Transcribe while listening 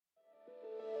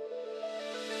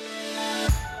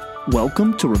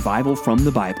Welcome to Revival from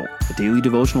the Bible, a daily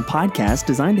devotional podcast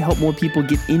designed to help more people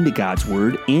get into God's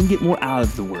Word and get more out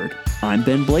of the Word. I'm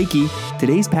Ben Blakey.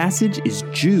 Today's passage is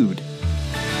Jude.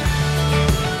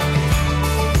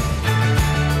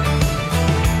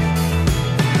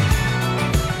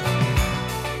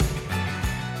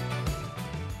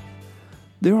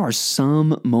 There are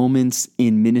some moments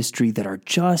in ministry that are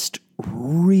just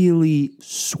really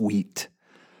sweet.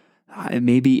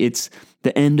 Maybe it's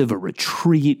the end of a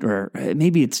retreat, or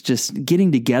maybe it's just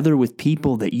getting together with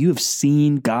people that you have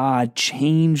seen God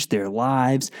change their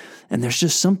lives. And there's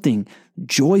just something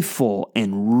joyful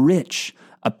and rich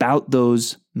about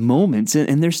those moments.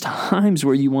 And there's times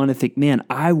where you want to think, man,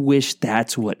 I wish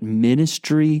that's what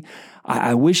ministry,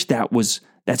 I wish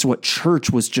that's what church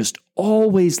was just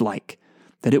always like.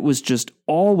 That it was just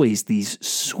always these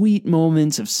sweet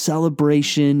moments of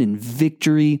celebration and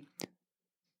victory.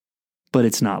 But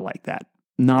it's not like that.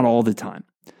 Not all the time.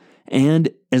 And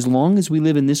as long as we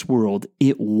live in this world,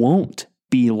 it won't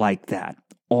be like that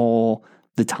all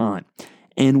the time.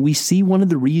 And we see one of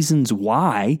the reasons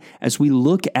why as we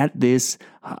look at this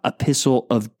epistle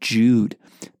of Jude,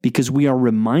 because we are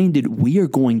reminded we are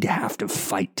going to have to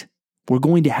fight. We're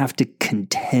going to have to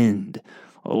contend.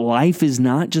 Life is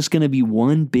not just going to be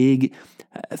one big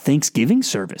Thanksgiving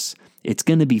service. It's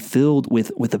going to be filled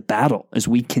with a battle as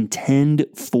we contend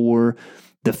for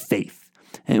the faith.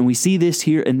 And we see this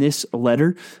here in this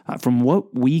letter. From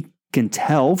what we can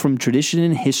tell from tradition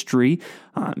and history,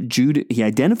 Jude, he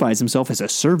identifies himself as a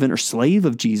servant or slave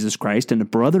of Jesus Christ and a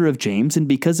brother of James. And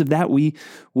because of that, we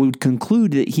would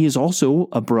conclude that he is also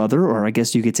a brother, or I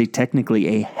guess you could say technically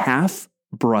a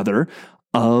half-brother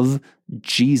of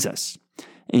Jesus.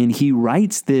 And he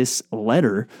writes this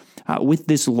letter with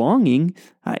this longing.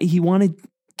 He wanted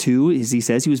to, as he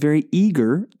says, he was very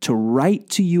eager to write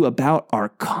to you about our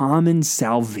common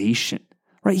salvation.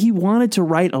 Right? He wanted to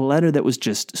write a letter that was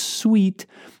just sweet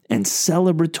and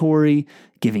celebratory,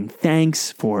 giving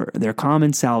thanks for their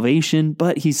common salvation.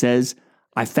 But he says,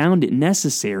 I found it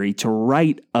necessary to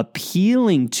write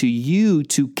appealing to you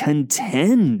to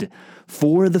contend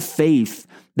for the faith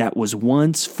that was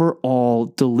once for all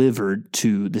delivered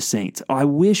to the saints. I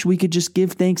wish we could just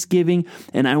give thanksgiving,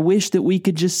 and I wish that we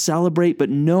could just celebrate, but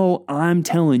no, I'm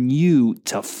telling you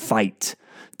to fight,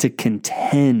 to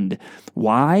contend.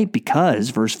 Why? Because,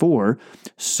 verse 4,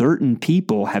 certain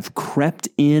people have crept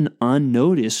in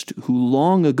unnoticed who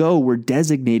long ago were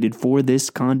designated for this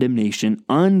condemnation,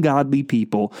 ungodly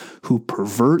people who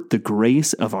pervert the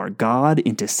grace of our God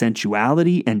into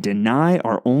sensuality and deny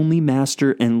our only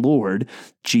Master and Lord,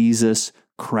 Jesus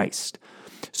Christ.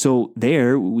 So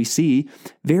there we see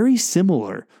very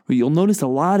similar. You'll notice a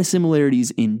lot of similarities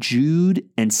in Jude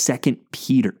and 2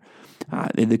 Peter.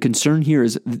 The concern here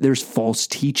is there's false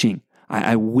teaching.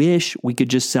 I wish we could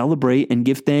just celebrate and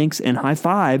give thanks and high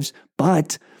fives,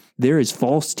 but there is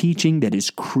false teaching that is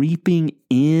creeping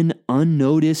in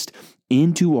unnoticed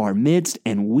into our midst,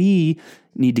 and we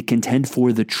need to contend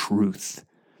for the truth.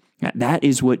 That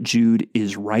is what Jude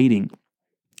is writing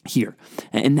here.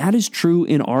 And that is true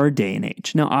in our day and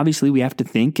age. Now, obviously, we have to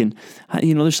think, and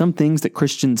there's some things that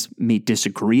Christians may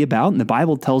disagree about, and the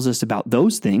Bible tells us about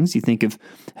those things. You think of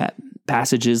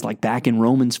passages like back in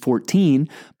Romans 14,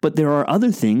 but there are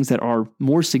other things that are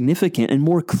more significant and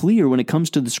more clear when it comes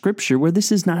to the Scripture, where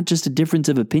this is not just a difference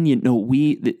of opinion. No,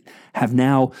 we have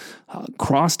now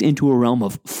crossed into a realm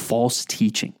of false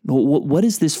teaching. What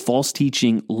does this false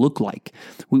teaching look like?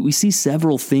 We see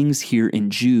several things here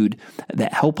in Jude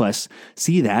that help us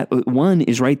see that. One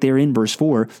is right there in verse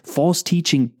 4. False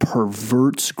teaching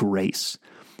perverts grace.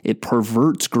 It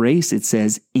perverts grace, it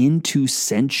says, into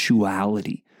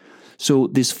sensuality. So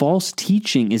this false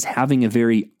teaching is having a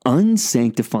very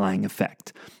unsanctifying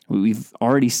effect. We've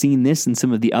already seen this in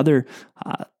some of the other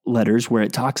letters where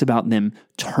it talks about them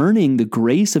turning the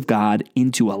grace of God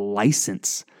into a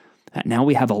license. Now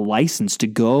we have a license to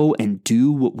go and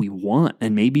do what we want.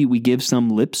 And maybe we give some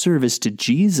lip service to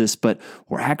Jesus, but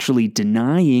we're actually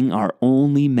denying our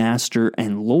only Master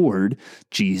and Lord,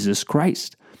 Jesus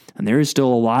Christ. And there is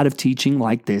still a lot of teaching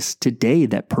like this today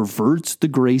that perverts the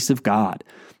grace of God,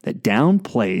 that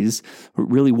downplays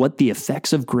really what the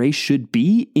effects of grace should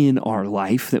be in our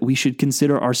life, that we should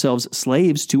consider ourselves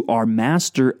slaves to our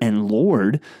Master and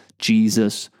Lord,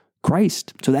 Jesus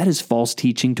Christ. So that is false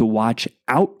teaching to watch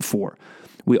out for.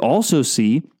 We also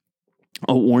see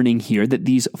a warning here that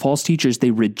these false teachers,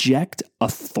 they reject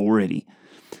authority.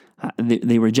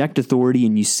 They reject authority,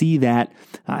 and you see that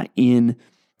in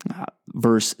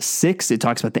Verse 6, it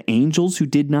talks about the angels who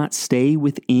did not stay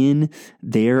within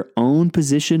their own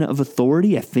position of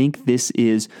authority. I think this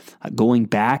is going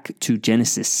back to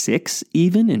Genesis 6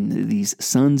 even, and these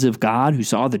sons of God who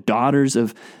saw the daughters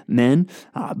of men.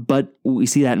 But we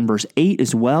see that in verse 8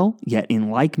 as well. Yet in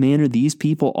like manner, these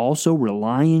people also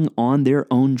relying on their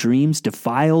own dreams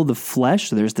defile the flesh.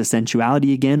 So there's the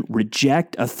sensuality again,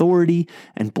 reject authority,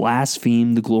 and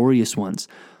blaspheme the glorious ones.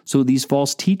 So these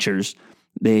false teachers,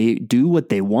 they do what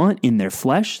they want in their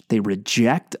flesh. They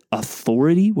reject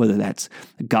authority, whether that's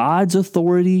God's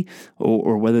authority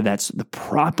or whether that's the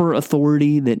proper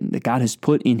authority that God has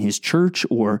put in his church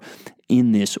or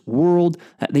in this world.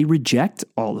 They reject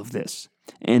all of this,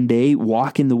 and they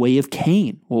walk in the way of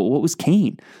Cain. Well, what was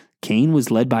Cain? Cain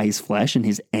was led by his flesh and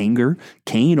his anger.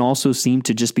 Cain also seemed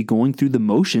to just be going through the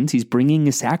motions. He's bringing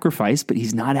a sacrifice, but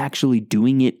he's not actually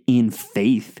doing it in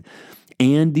faith.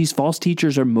 And these false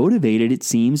teachers are motivated, it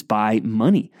seems, by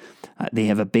money. They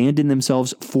have abandoned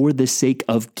themselves for the sake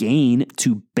of gain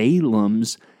to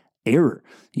Balaam's error.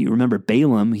 You remember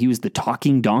Balaam, he was the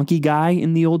talking donkey guy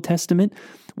in the Old Testament.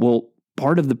 Well,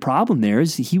 part of the problem there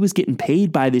is he was getting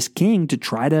paid by this king to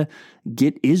try to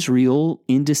get Israel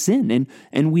into sin.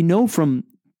 And we know from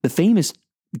the famous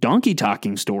donkey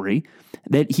talking story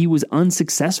that he was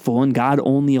unsuccessful and God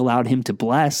only allowed him to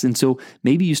bless. And so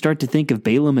maybe you start to think of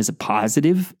Balaam as a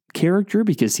positive character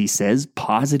because he says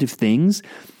positive things,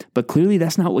 but clearly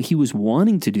that's not what he was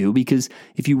wanting to do, because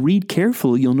if you read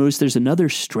carefully, you'll notice there's another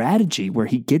strategy where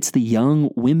he gets the young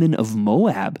women of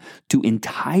Moab to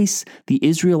entice the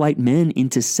Israelite men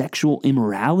into sexual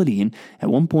immorality. And at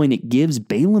one point it gives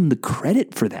Balaam the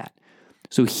credit for that.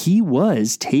 So he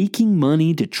was taking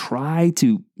money to try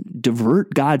to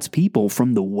divert God's people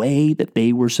from the way that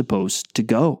they were supposed to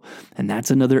go. And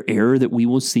that's another error that we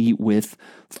will see with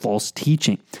false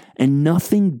teaching. And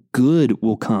nothing good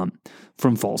will come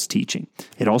from false teaching.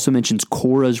 It also mentions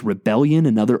Korah's rebellion,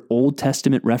 another Old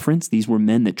Testament reference. These were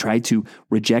men that tried to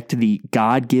reject the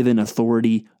God-given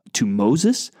authority to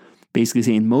Moses, basically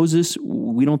saying, Moses,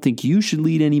 we don't think you should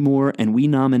lead anymore, and we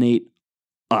nominate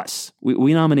us.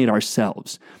 We nominate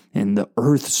ourselves, and the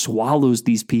earth swallows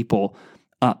these people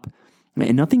up.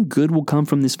 And nothing good will come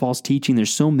from this false teaching.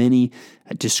 There's so many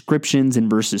descriptions in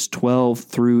verses 12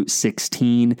 through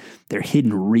 16. They're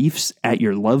hidden reefs at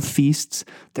your love feasts.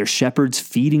 They're shepherds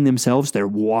feeding themselves. They're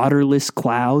waterless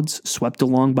clouds swept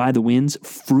along by the winds,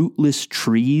 fruitless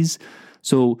trees.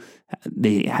 So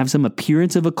they have some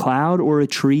appearance of a cloud or a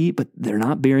tree, but they're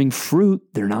not bearing fruit.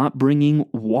 They're not bringing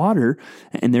water,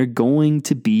 and they're going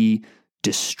to be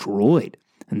destroyed.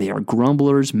 And they are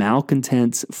grumblers,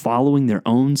 malcontents, following their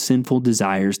own sinful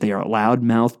desires. They are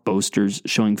loudmouth boasters,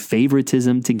 showing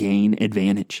favoritism to gain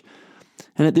advantage.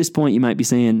 And at this point, you might be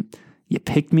saying, you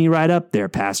picked me right up there,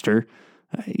 Pastor.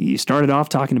 You started off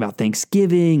talking about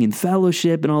Thanksgiving and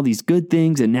fellowship and all these good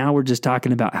things, and now we're just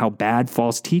talking about how bad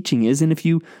false teaching is. And if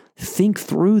you think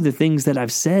through the things that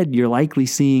I've said, you're likely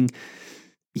seeing,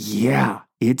 yeah,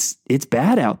 it's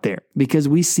bad out there, because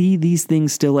we see these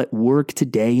things still at work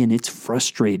today, and it's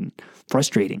frustrating.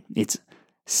 It's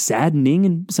saddening,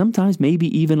 and sometimes maybe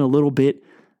even a little bit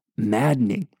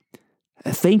maddening.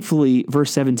 Thankfully,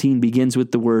 verse 17 begins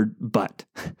with the word but.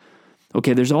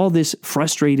 Okay, there's all this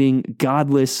frustrating,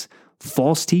 godless,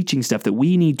 false teaching stuff that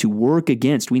we need to work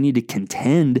against. We need to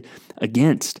contend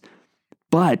against.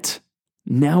 But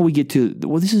now we get to,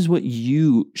 well, this is what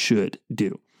you should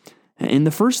do. And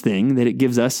the first thing that it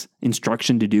gives us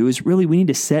instruction to do is really we need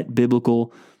to set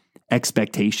biblical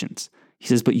expectations. He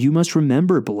says, but you must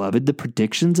remember, beloved, the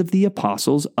predictions of the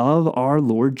apostles of our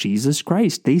Lord Jesus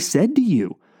Christ. They said to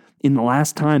you, in the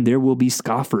last time, there will be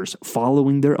scoffers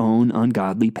following their own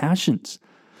ungodly passions.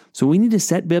 So we need to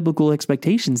set biblical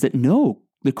expectations that no,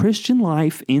 the Christian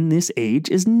life in this age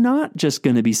is not just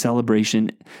going to be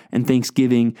celebration and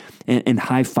thanksgiving and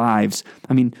high fives.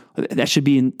 I mean, that should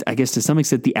be, I guess, to some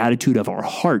extent, the attitude of our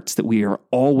hearts, that we are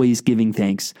always giving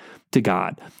thanks to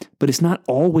God. But it's not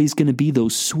always going to be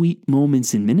those sweet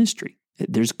moments in ministry.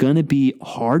 There's going to be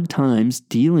hard times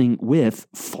dealing with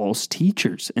false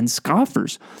teachers and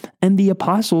scoffers, and the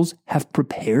apostles have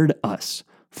prepared us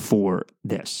for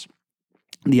this.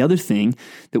 The other thing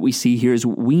that we see here is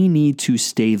we need to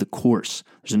stay the course.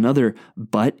 There's another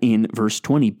but in verse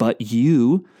 20. But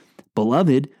you,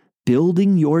 beloved,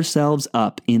 building yourselves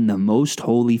up in the most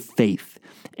holy faith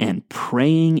and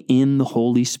praying in the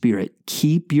Holy Spirit,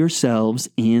 keep yourselves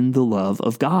in the love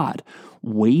of God,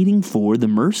 waiting for the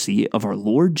mercy of our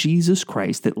Lord Jesus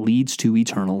Christ that leads to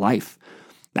eternal life.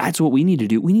 That's what we need to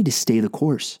do. We need to stay the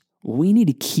course. we need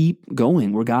to keep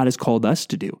going where God has called us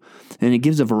to do. And it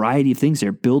gives a variety of things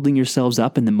there. Building yourselves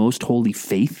up in the most holy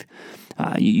faith.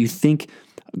 You think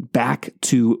back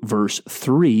to verse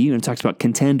 3, and it talks about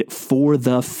contend for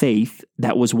the faith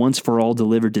that was once for all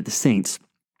delivered to the saints.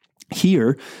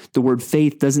 Here, the word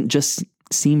faith doesn't just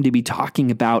seem to be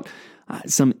talking about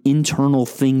some internal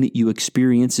thing that you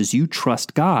experience as you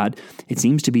trust God. It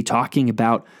seems to be talking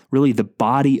about really the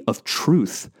body of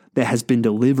truth that has been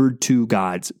delivered to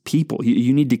God's people.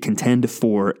 You need to contend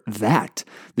for that,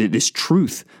 this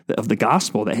truth of the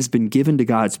gospel that has been given to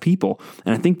God's people.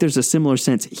 And I think there's a similar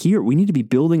sense here. We need to be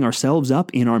building ourselves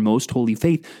up in our most holy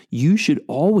faith. You should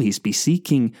always be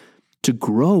seeking to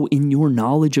grow in your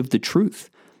knowledge of the truth.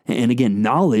 And again,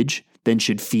 knowledge then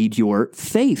should feed your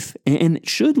faith and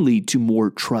should lead to more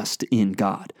trust in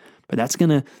God. But that's going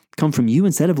to come from you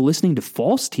instead of listening to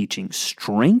false teaching,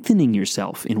 strengthening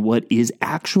yourself in what is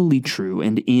actually true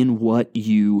and in what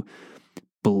you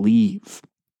believe.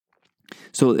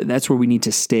 So that's where we need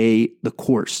to stay the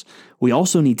course. We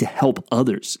also need to help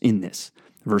others in this.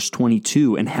 Verse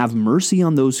 22, and have mercy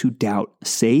on those who doubt.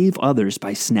 Save others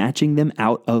by snatching them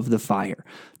out of the fire.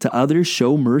 To others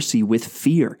show mercy with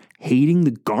fear, hating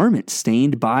the garment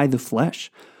stained by the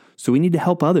flesh. So we need to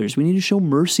help others. We need to show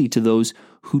mercy to those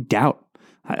who doubt.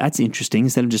 That's interesting.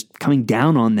 Instead of just coming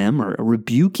down on them or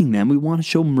rebuking them, we want to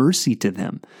show mercy to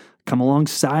them, come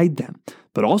alongside them.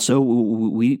 But also,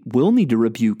 we will need to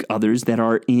rebuke others that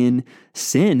are in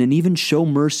sin and even show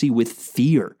mercy with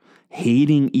fear,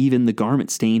 hating even the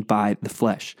garment stained by the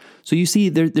flesh. So you see,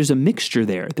 there's a mixture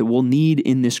there that we'll need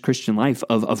in this Christian life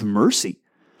of mercy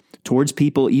towards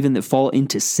people even that fall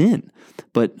into sin,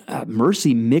 but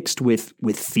mercy mixed with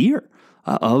fear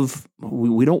of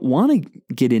we don't want to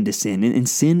get into sin, and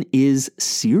sin is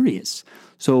serious.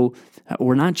 So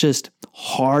we're not just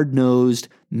hard-nosed,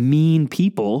 mean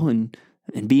people and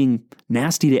being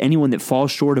nasty to anyone that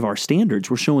falls short of our standards.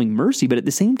 We're showing mercy, but at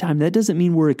the same time, that doesn't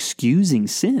mean we're excusing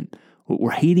sin.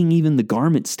 We're hating even the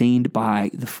garment stained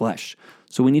by the flesh.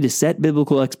 So we need to set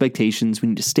biblical expectations. We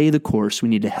need to stay the course. We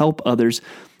need to help others.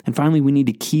 And finally, we need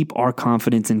to keep our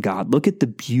confidence in God. Look at the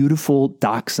beautiful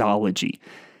doxology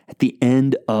at the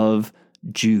end of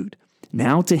Jude.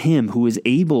 Now to him who is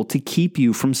able to keep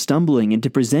you from stumbling and to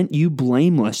present you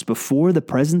blameless before the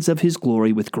presence of his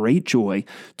glory with great joy,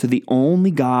 to the only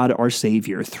God our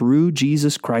Savior, through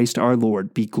Jesus Christ our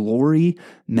Lord, be glory,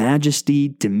 majesty,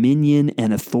 dominion,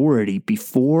 and authority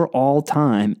before all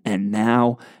time and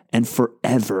now and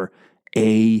forever.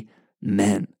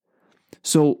 Amen.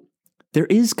 So there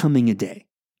is coming a day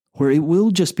where it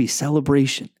will just be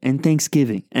celebration and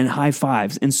thanksgiving and high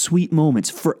fives and sweet moments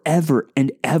forever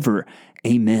and ever.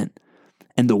 Amen.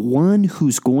 And the one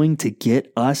who's going to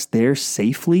get us there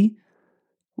safely,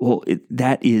 well,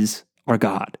 that is our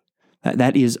God.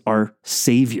 That is our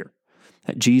Savior,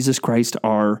 Jesus Christ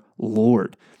our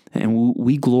Lord. And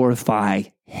we glorify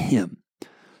him.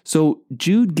 So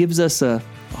Jude gives us a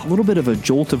little bit of a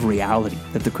jolt of reality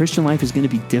that the Christian life is going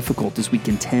to be difficult as we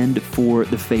contend for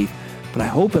the faith. But I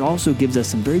hope it also gives us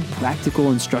some very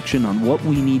practical instruction on what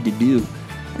we need to do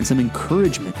and some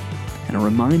encouragement and a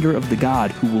reminder of the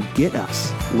God who will get us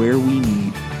where we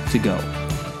need to go.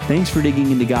 Thanks for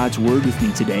digging into God's Word with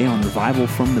me today on Revival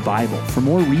from the Bible. For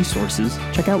more resources,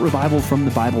 check out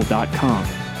revivalfromthebible.com.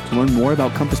 To learn more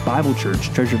about Compass Bible Church,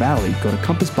 Treasure Valley, go to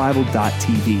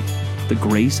compassbible.tv. The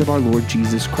grace of our Lord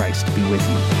Jesus Christ be with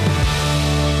you.